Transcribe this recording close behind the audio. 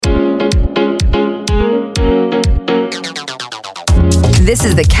This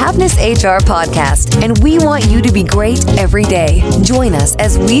is the cavnessHR podcast, and we want you to be great every day. Join us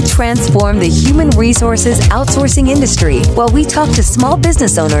as we transform the human resources outsourcing industry while we talk to small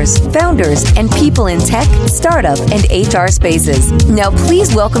business owners, founders, and people in tech, startup, and HR spaces. Now,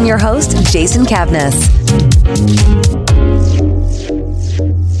 please welcome your host, Jason Cavness.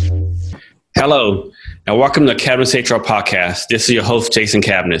 Hello, and welcome to the cavnessHR podcast. This is your host, Jason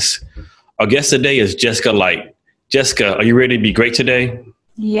Cavness. Our guest today is Jessica Light. Jessica, are you ready to be great today?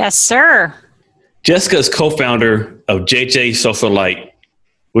 Yes, sir. Jessica is co-founder of JJ Social Light,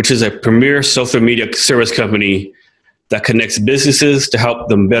 which is a premier social media service company that connects businesses to help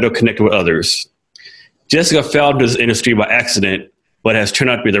them better connect with others. Jessica fell into this industry by accident, but has turned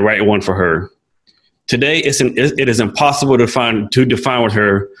out to be the right one for her. Today, it is impossible to define with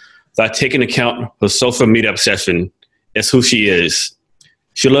her without taking account her social media obsession. It's who she is.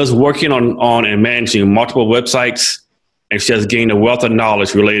 She loves working on and managing multiple websites, and she has gained a wealth of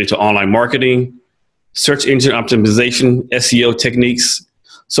knowledge related to online marketing, search engine optimization, SEO techniques,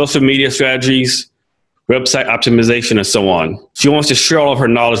 social media strategies, website optimization, and so on. She wants to share all of her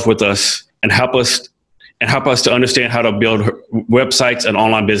knowledge with us and help us to understand how to build websites and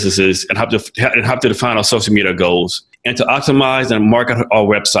online businesses and help to define our social media goals and to optimize and market our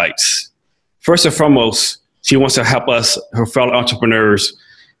websites. First and foremost, she wants to help us, her fellow entrepreneurs,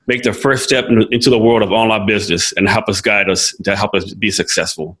 make their first step into the world of online business and help us be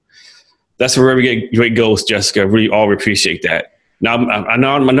successful. That's where we get great goals, Jessica. We all appreciate that. Now,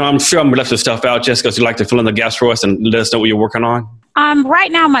 I'm sure I'm left some stuff out, Jessica, so you'd like to fill in the gaps for us and let us know what you're working on?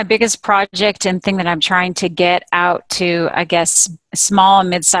 Right now, my biggest project and thing that I'm trying to get out to, I guess, small and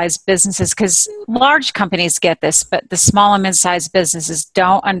mid-sized businesses, because large companies get this, but the small and mid-sized businesses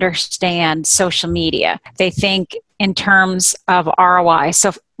don't understand social media. They think in terms of ROI.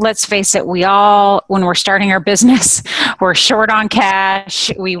 So let's face it, we all, when we're starting our business, we're short on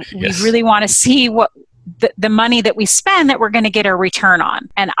cash. We really want to see what the money that we spend that we're going to get a return on.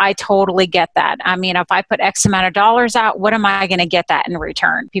 And I totally get that. I mean, if I put X amount of dollars out, what am I going to get that in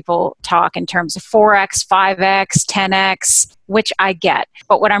return? People talk in terms of 4X, 5X, 10X, which I get.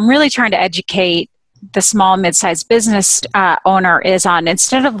 But what I'm really trying to educate the small and mid-sized business owner is on,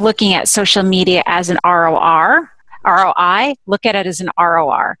 instead of looking at social media as an ROI, look at it as an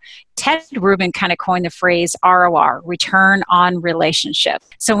ROR. Ted Rubin kind of coined the phrase ROR, return on relationship.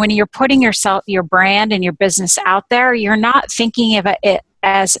 So when you're putting your brand and your business out there, you're not thinking of it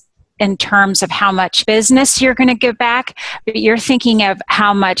as in terms of how much business you're going to give back, but you're thinking of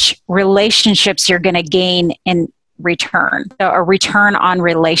how much relationships you're going to gain in return. So a return on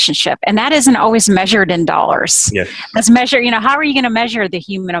relationship. And that isn't always measured in dollars. Yes. That's how are you going to measure the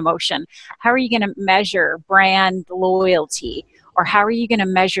human emotion? How are you going to measure brand loyalty? Or how are you going to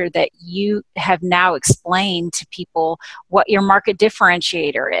measure that you have now explained to people what your market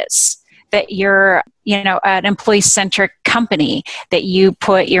differentiator is? That you're, an employee-centric company, that you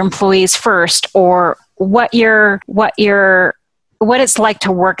put your employees first, or what it's like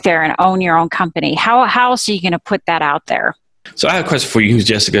to work there and own your own company. How else are you going to put that out there? So I have a question for you,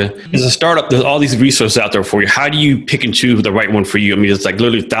 Jessica. As a startup, there's all these resources out there for you. How do you pick and choose the right one for you? I mean, it's like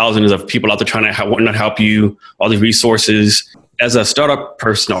literally thousands of people out there trying to help you, all these resources. As a startup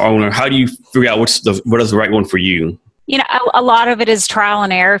person or owner, how do you figure out what is the right one for you? A lot of it is trial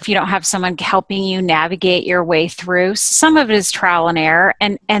and error if you don't have someone helping you navigate your way through. Some of it is trial and error,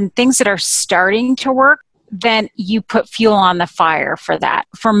 and things that are starting to work, then you put fuel on the fire for that.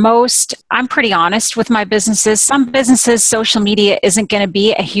 For most, I'm pretty honest with my businesses. Some businesses, social media isn't going to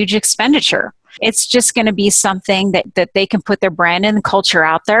be a huge expenditure. It's just going to be something that they can put their brand and culture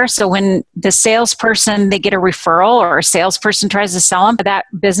out there. So when the salesperson, they get a referral or a salesperson tries to sell them, that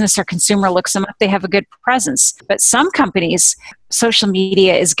business or consumer looks them up, they have a good presence. But some companies, social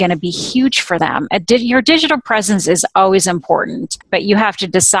media is going to be huge for them. Your digital presence is always important, but you have to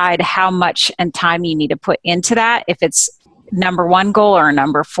decide how much and time you need to put into that, if it's number 1 goal or a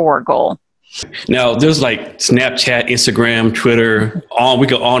number 4 goal. Now, there's like Snapchat, Instagram, Twitter, we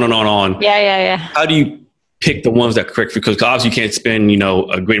go on and on. Yeah. How do you pick the ones that are correct? Because obviously you can't spend,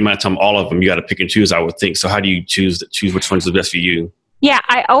 a great amount of time on all of them. You got to pick and choose, I would think. So how do you choose which one's the best for you? Yeah,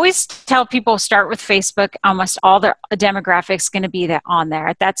 I always tell people start with Facebook. Almost all the demographics going to be on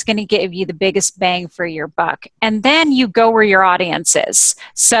there. That's going to give you the biggest bang for your buck. And then you go where your audience is.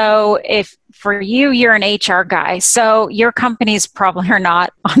 So if for you're an HR guy, so your companies probably are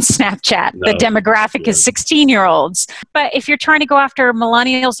not on Snapchat. No. The demographic is 16-year-olds. But if you're trying to go after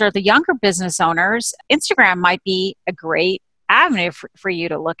millennials or the younger business owners, Instagram might be a great avenue for you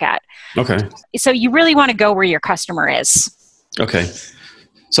to look at. Okay. So you really want to go where your customer is. Okay.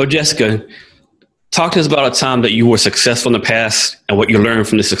 So Jessica, Talk to us about a time that you were successful in the past and what you learned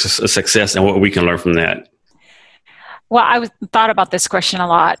from this success and what we can learn from that. Well, thought about this question a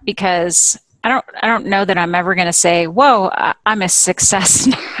lot because I don't know that I'm ever going to say, whoa, I'm a success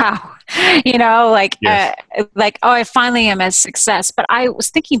now. Yes. Oh, I finally am a success. But I was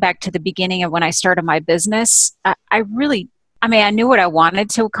thinking back to the beginning of when I started my business. I knew what I wanted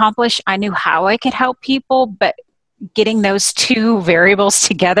to accomplish. I knew how I could help people, but getting those two variables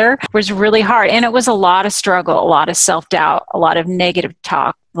together was really hard. And it was a lot of struggle, a lot of self-doubt, a lot of negative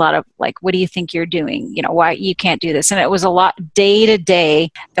talk, a lot of like, what do you think you're doing? Why you can't do this? And it was a lot day to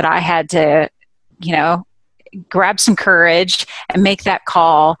day that I had to, grab some courage and make that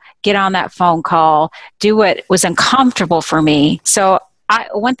call, get on that phone call, do what was uncomfortable for me. So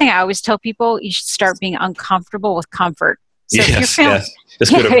one thing I always tell people, you should start being uncomfortable with comfort. So yes. That's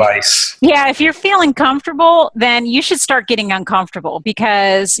good advice. Yeah, if you're feeling comfortable, then you should start getting uncomfortable,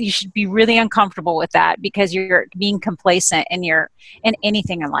 because you should be really uncomfortable with that, because you're being complacent in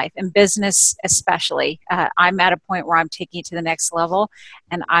anything in life, in business especially. I'm at a point where I'm taking it to the next level,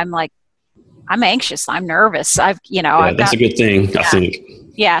 and I'm anxious, I'm nervous. That's a good thing, I think.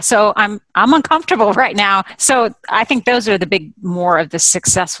 Yeah, so I'm uncomfortable right now. So I think those are more of the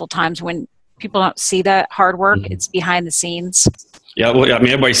successful times when people don't see that hard work. Mm-hmm. It's behind the scenes. Yeah, well,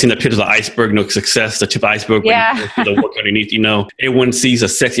 everybody's seen the pictures of the iceberg, success, the tip of the iceberg, yeah. The work underneath, Everyone sees the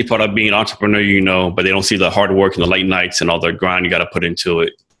sexy part of being an entrepreneur, but they don't see the hard work and the late nights and all the grind you got to put into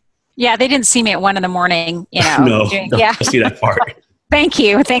it. Yeah, they didn't see me at 1 a.m, No, I see that part. Thank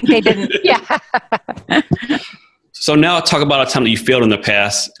you. I think they didn't. Yeah. So now talk about a time that you failed in the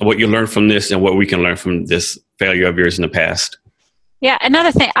past, and what you learned from this and what we can learn from this failure of yours in the past. Yeah,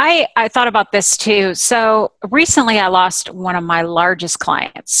 another thing, I thought about this too. So recently I lost one of my largest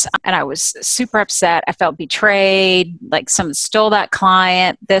clients, and I was super upset. I felt betrayed, like someone stole that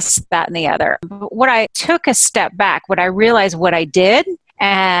client, this, that, and the other. But what I took a step back, what I realized what I did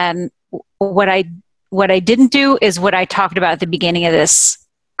and what I didn't do is what I talked about at the beginning of this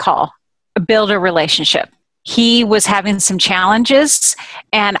call, build a relationship. He was having some challenges,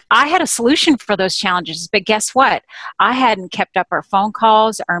 and I had a solution for those challenges. But guess what? I hadn't kept up our phone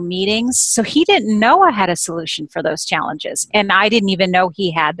calls, our meetings. So he didn't know I had a solution for those challenges. And I didn't even know he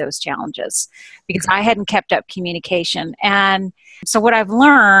had those challenges because I hadn't kept up communication. And so what I've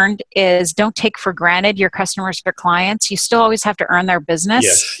learned is don't take for granted your customers or clients. You still always have to earn their business.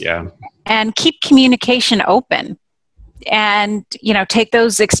 Yes, yeah. And keep communication open. And, take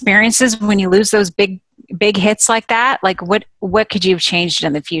those experiences when you lose those big hits like that, like what could you have changed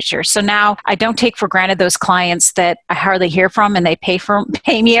in the future? So now I don't take for granted those clients that I hardly hear from and they pay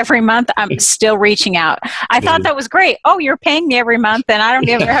me every month. I'm still reaching out. I thought that was great. Oh, you're paying me every month and I don't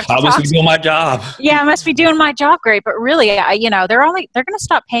ever have to I must be doing my job. Yeah, I must be doing my job great. But really, they're going to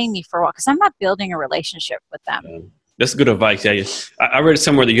stop paying me for a while because I'm not building a relationship with them. That's good advice. Yeah, I read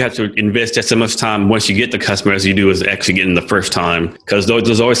somewhere that you have to invest just as much time once you get the customer as you do as actually getting the first time, because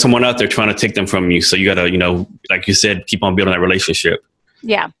there's always someone out there trying to take them from you. So you got to, like you said, keep on building that relationship.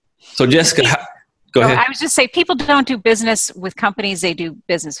 Yeah. So Jessica, go ahead. I was just saying, people don't do business with companies; they do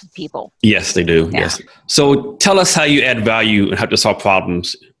business with people. Yes, they do. Yeah. Yes. So tell us how you add value and how to solve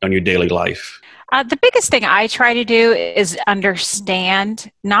problems on your daily life. The biggest thing I try to do is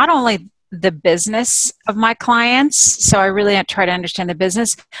understand not only the business of my clients. So I really try to understand the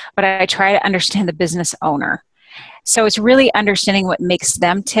business, but I try to understand the business owner. So it's really understanding what makes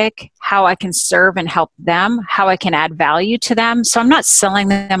them tick, how I can serve and help them, how I can add value to them. So I'm not selling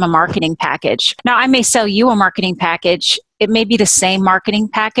them a marketing package. Now, I may sell you a marketing package. It may be the same marketing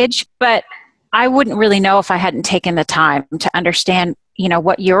package, but I wouldn't really know if I hadn't taken the time to understand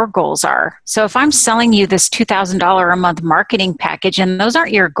what your goals are. So if I'm selling you this $2,000 a month marketing package and those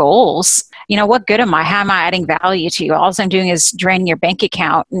aren't your goals, what good am I? How am I adding value to you? All I'm doing is draining your bank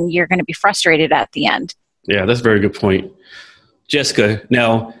account and you're going to be frustrated at the end. Yeah, that's a very good point. Jessica,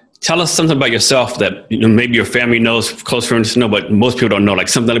 now tell us something about yourself that maybe your family knows, close friends know, but most people don't know. Like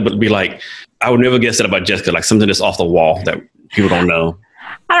something that would be like, I would never guess that about Jessica, like something that's off the wall that people don't know.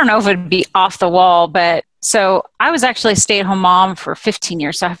 I don't know if it'd be off the wall, but so I was actually a stay-at-home mom for 15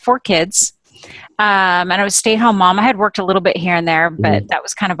 years. So I have 4 kids. And I was a stay-at-home mom. I had worked a little bit here and there, but that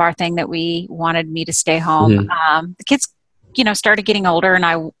was kind of our thing that we wanted me to stay home. The kids, started getting older and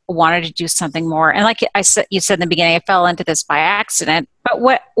I wanted to do something more. And like you said in the beginning, I fell into this by accident. But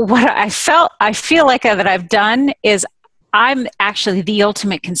what I feel like that I've done is I'm actually the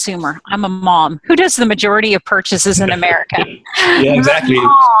ultimate consumer. I'm a mom who does the majority of purchases in America. Yeah, exactly.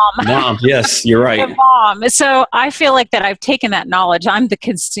 Mom, yes, you're right. I'm a mom. So I feel like that I've taken that knowledge. I'm the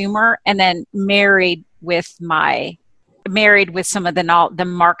consumer and then married with my married with some of the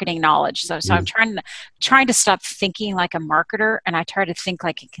marketing knowledge. So I'm trying to stop thinking like a marketer, and I try to think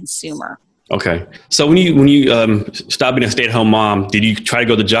like a consumer. Okay. So when you stop being a stay-at-home mom, did you try to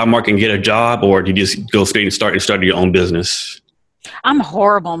go to the job market and get a job, or did you just go straight and start your own business? I'm a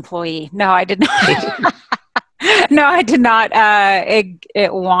horrible employee. No, I did not. No, I did not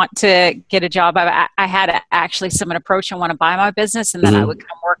want to get a job. I had actually someone approach and want to buy my business, and then I would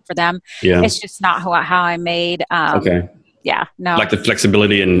come work for them. Yeah. It's just not how I made. Okay. Yeah, no. Like the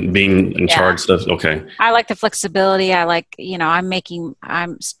flexibility and being in charge stuff. Okay. I like the flexibility. I like,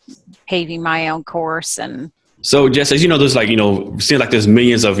 I'm paving my own course. And so Jess, as you know, there's seems like there's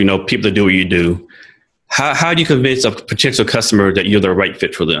millions of, people that do what you do. How do you convince a potential customer that you're the right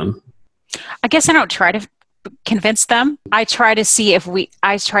fit for them? I guess I don't try to convince them. I try to see if we're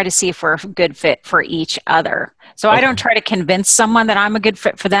a good fit for each other. So I don't try to convince someone that I'm a good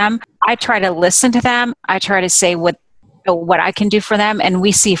fit for them. I try to listen to them. I try to say what I can do for them, and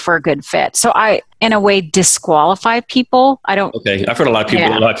we see for a good fit. So I, in a way, disqualify people. I don't. Okay. I've heard a lot of people,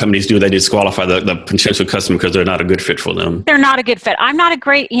 a lot of companies do. They disqualify the potential customer because they're not a good fit for them. They're not a good fit. I'm not a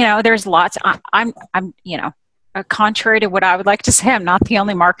great, there's lots. I'm contrary to what I would like to say, I'm not the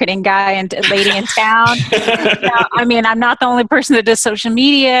only marketing guy and lady in town. I'm not the only person that does social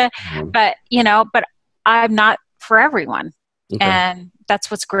media, but I'm not for everyone. Okay. And that's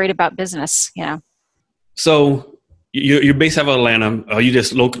what's great about business, So you're based out of Atlanta. Are you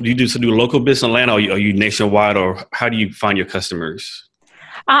just local? Do you just do local business in Atlanta, or are you nationwide, or how do you find your customers?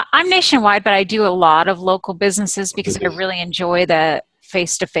 I'm nationwide, but I do a lot of local businesses because I really enjoy the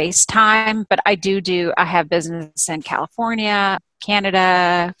face-to-face time. But I have business in California,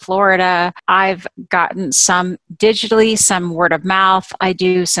 Canada, Florida. I've gotten some digitally, some word of mouth. I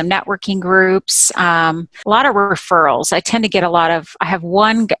do some networking groups, a lot of referrals. I tend to get I have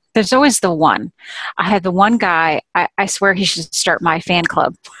one, there's always the one. I have the one guy, I swear he should start my fan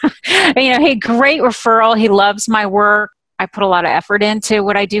club. Hey, great referral. He loves my work. I put a lot of effort into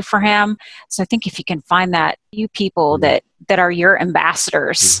what I do for him. So I think if you can find you people that are your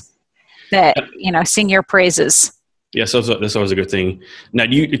ambassadors, that, sing your praises. Yeah, so that's always a good thing. Now,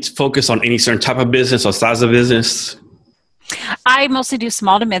 do you focus on any certain type of business or size of business? I mostly do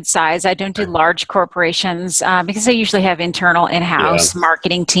small to mid-size. I don't do large corporations because I usually have internal in-house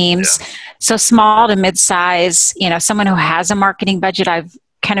marketing teams. Yeah. So small to mid-size, someone who has a marketing budget. I've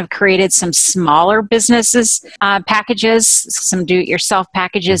kind of created some smaller businesses packages, some do-it-yourself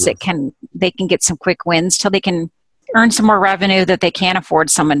packages that they can get some quick wins till they can earn some more revenue that they can't afford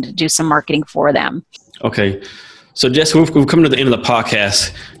someone to do some marketing for them. Okay. So Jess, we've come to the end of the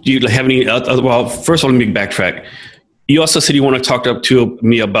podcast. Do you have any well, first of all, let me backtrack. You also said you want to talk to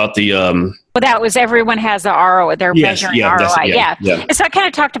me about the Well, that was everyone has the ROI. They're measuring ROI. Yeah. So I kind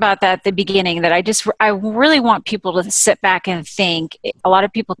of talked about that at the beginning, that I really want people to sit back and think. A lot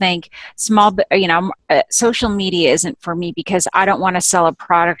of people think social media isn't for me because I don't want to sell a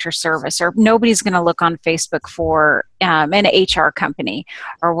product or service, or nobody's going to look on Facebook for an HR company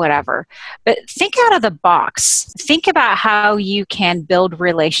or whatever. But think out of the box. Think about how you can build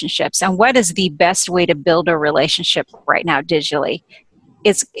relationships, and what is the best way to build a relationship right now digitally.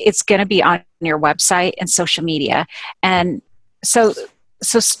 It's going to be on your website and social media. And so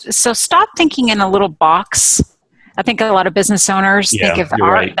stop thinking in a little box. I think a lot of business owners think of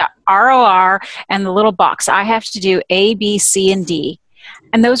the ROR and the little box. I have to do A, B, C, and D.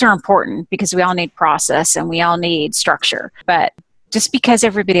 And those are important because we all need process and we all need structure. But just because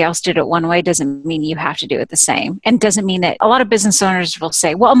everybody else did it one way doesn't mean you have to do it the same. And doesn't mean that a lot of business owners will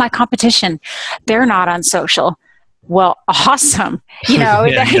say, well, my competition, they're not on social. Well, awesome. That's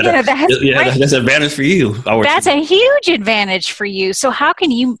an advantage for you. That's a huge advantage for you. So how can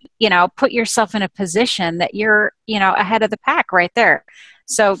you, put yourself in a position that you're, ahead of the pack right there?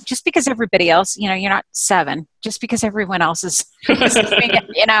 So just because everybody else, you're not 7, just because everyone else is doing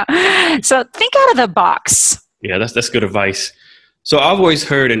it, so think out of the box. Yeah, that's good advice. So I've always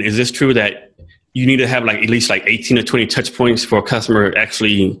heard, and is this true, that you need to have at least 18 or 20 touch points for a customer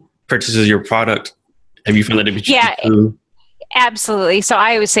actually purchases your product? Have you found that to be true? Absolutely. So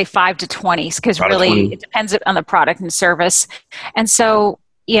I always say 5 to 20 because really it depends on the product and service. And so,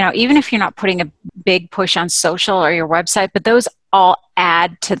 even if you're not putting a big push on social or your website, but those all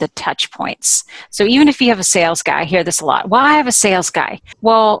add to the touch points. So even if you have a sales guy, I hear this a lot. Well, I have a sales guy.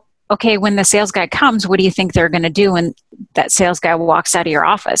 Well, okay, when the sales guy comes, what do you think they're going to do when that sales guy walks out of your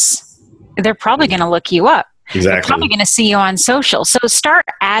office? They're probably going to look you up. Exactly. They're probably going to see you on social. So start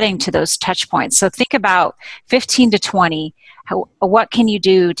adding to those touch points. So think about 15 to 20. What can you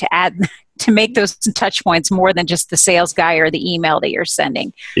do to add to make those touch points more than just the sales guy or the email that you're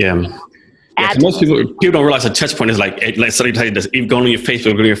sending? Yeah. Yeah, most people don't realize a touch point is like somebody tell you this, even going on your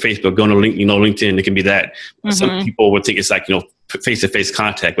Facebook, going to LinkedIn, it can be that. Some people would think it's like, face-to-face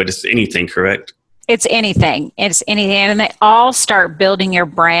contact, but it's anything, correct? It's anything. And they all start building your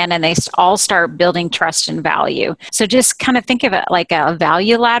brand, and they all start building trust and value. So just kind of think of it like a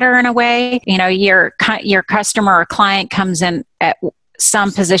value ladder in a way. Your customer or client comes in at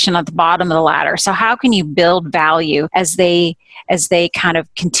some position at the bottom of the ladder. So how can you build value as they kind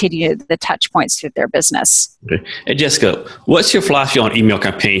of continue the touch points through their business? Okay. Hey, Jessica, what's your philosophy on email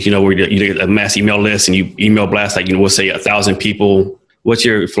campaigns? Where you get a mass email list and you email blast, like, we'll say 1,000 people. What's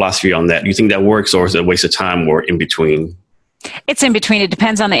your philosophy on that? Do you think that works, or is it a waste of time, or in between? It's in between. It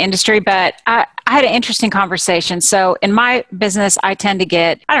depends on the industry, but I had an interesting conversation. So in my business, I tend to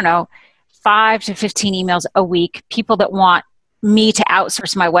get, 5 to 15 emails a week, people that want me to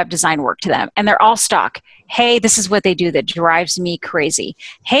outsource my web design work to them. And they're all stock. Hey, this is what they do that drives me crazy.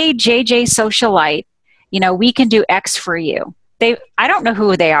 Hey, JJ Socialite, we can do X for you. I don't know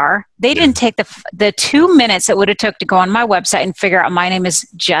who they are. They didn't take the 2 minutes it would have took to go on my website and figure out my name is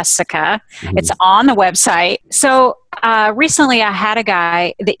Jessica. Mm-hmm. It's on the website. So recently I had a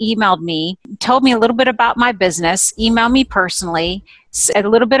guy that emailed me, told me a little bit about my business, emailed me personally, said a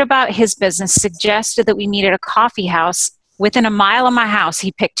little bit about his business, suggested that we meet at a coffee house within a mile of my house.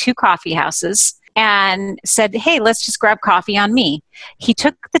 He picked 2 coffee houses and said, hey, let's just grab coffee on me. He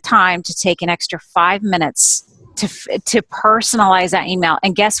took the time to take an extra 5 minutes to personalize that email.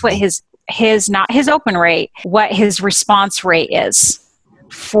 And guess what his not his open rate, what his response rate is?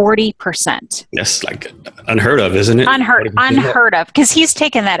 40%. That's like unheard of, isn't it? Unheard of. Because he's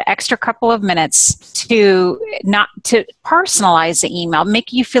taken that extra couple of minutes to personalize the email,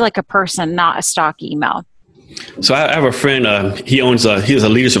 make you feel like a person, not a stock email. So I have a friend, he's a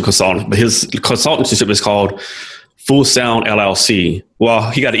leadership consultant, but his consultancy is called Full Sound LLC.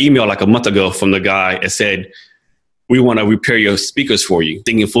 Well, he got an email like a month ago from the guy that said, we want to repair your speakers for you.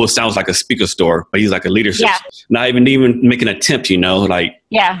 Thinking Full Sound's like a speaker store, but he's like a leadership. Yeah. Not even make an attempt,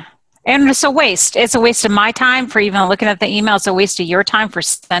 Yeah. And it's a waste. It's a waste of my time for even looking at the email. It's a waste of your time for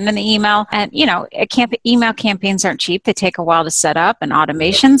sending the email. And, email campaigns aren't cheap. They take a while to set up and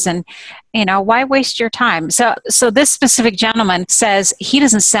automations. And, why waste your time? So this specific gentleman says he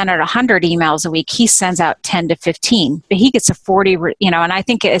doesn't send out 100 emails a week. He sends out 10 to 15. But he gets a 40, and I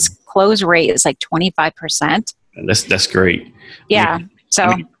think his close rate is like 25%. That's great. Yeah.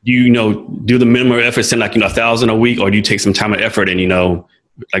 So do you do the minimum effort, send 1,000 a week, or do you take some time and effort and,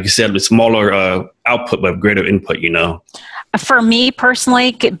 like you said, with smaller output but greater input, For me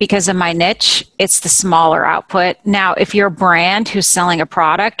personally, because of my niche, it's the smaller output. Now, if you're a brand who's selling a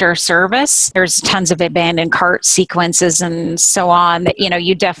product or service, there's tons of abandoned cart sequences and so on that,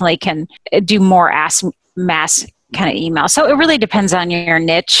 you definitely can do more mass kind of email. So it really depends on your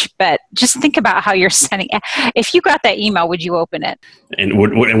niche, but just think about how you're sending it. If you got that email, would you open it? And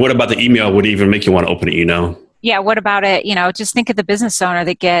what about the email would even make you want to open it, Yeah, what about it? Just think of the business owner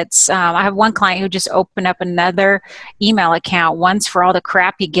that gets, I have one client who just opened up another email account, once for all the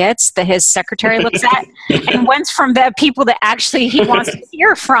crap he gets that his secretary looks at, and once from the people that actually he wants to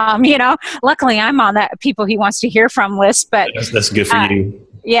hear from, Luckily, I'm on that people he wants to hear from list, but that's good for you.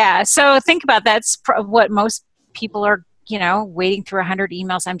 Yeah, so think about that's what most people are, waiting through 100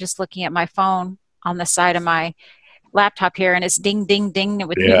 emails. I'm just looking at my phone on the side of my laptop here, and it's ding, ding, ding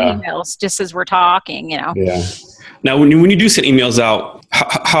with new emails just as we're talking, Yeah. Now, when you do send emails out,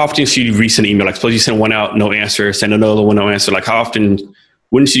 how often should you resend email? Like, suppose you send one out, no answer, send another one, no answer. Like, how often,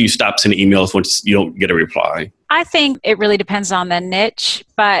 when should you stop sending emails once you don't get a reply? I think it really depends on the niche,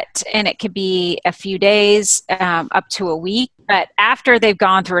 and it could be a few days, up to a week. But after they've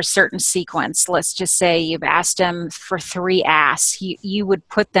gone through a certain sequence, let's just say you've asked them for 3 asks, you would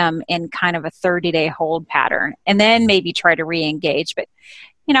put them in kind of a 30-day hold pattern and then maybe try to re-engage. But,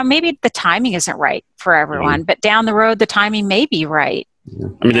 maybe the timing isn't right for everyone, but down the road, the timing may be right. Yeah.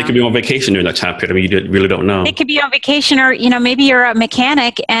 They could be on vacation during that time period. You really don't know. They could be on vacation, or, maybe you're a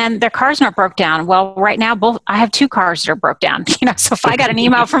mechanic and their car's not broke down. Well, right now, I have 2 cars that are broke down. So if I got an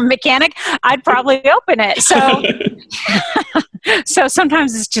email from a mechanic, I'd probably open it. So, so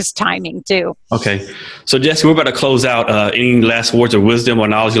sometimes it's just timing too. Okay. So Jesse, we're about to close out. Any last words of wisdom or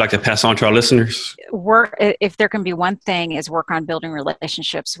knowledge you'd like to pass on to our listeners? If there can be one thing, is work on building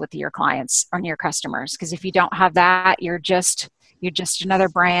relationships with your clients and your customers. Because if you don't have that, you're just another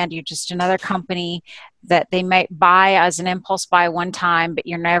brand, you're just another company that they might buy as an impulse buy one time, but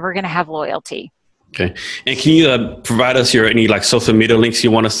you're never going to have loyalty. Okay. And can you provide us any social media links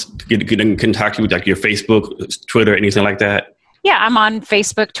you want us to get in contact with, like your Facebook, Twitter, anything like that? Yeah, I'm on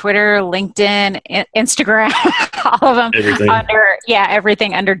Facebook, Twitter, LinkedIn, Instagram, all of them. Everything.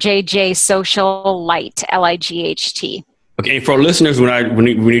 Everything under JJ Social Light, Light. Okay, and for our listeners, when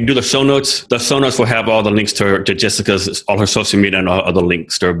you do the show notes will have all the links to Jessica's, all her social media and all other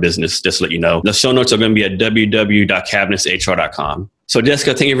links to her business, just to let you know. The show notes are going to be at www.cavnesshr.com. So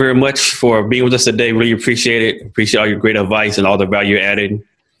Jessica, thank you very much for being with us today. Really appreciate it. Appreciate all your great advice and all the value added.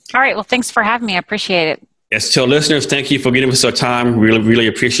 All right. Well, thanks for having me. I appreciate it. Yes, to our listeners, thank you for giving us our time. Really, really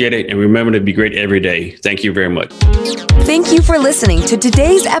appreciate it. And remember to be great every day. Thank you very much. Thank you for listening to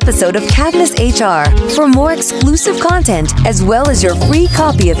today's episode of Cavness HR. For more exclusive content, as well as your free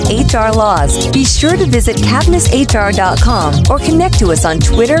copy of HR Laws, be sure to visit cavnesshr.com or connect to us on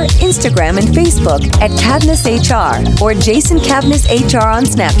Twitter, Instagram, and Facebook at cavnessHR or Jason Cavness HR on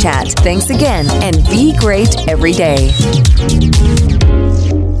Snapchat. Thanks again, and be great every day.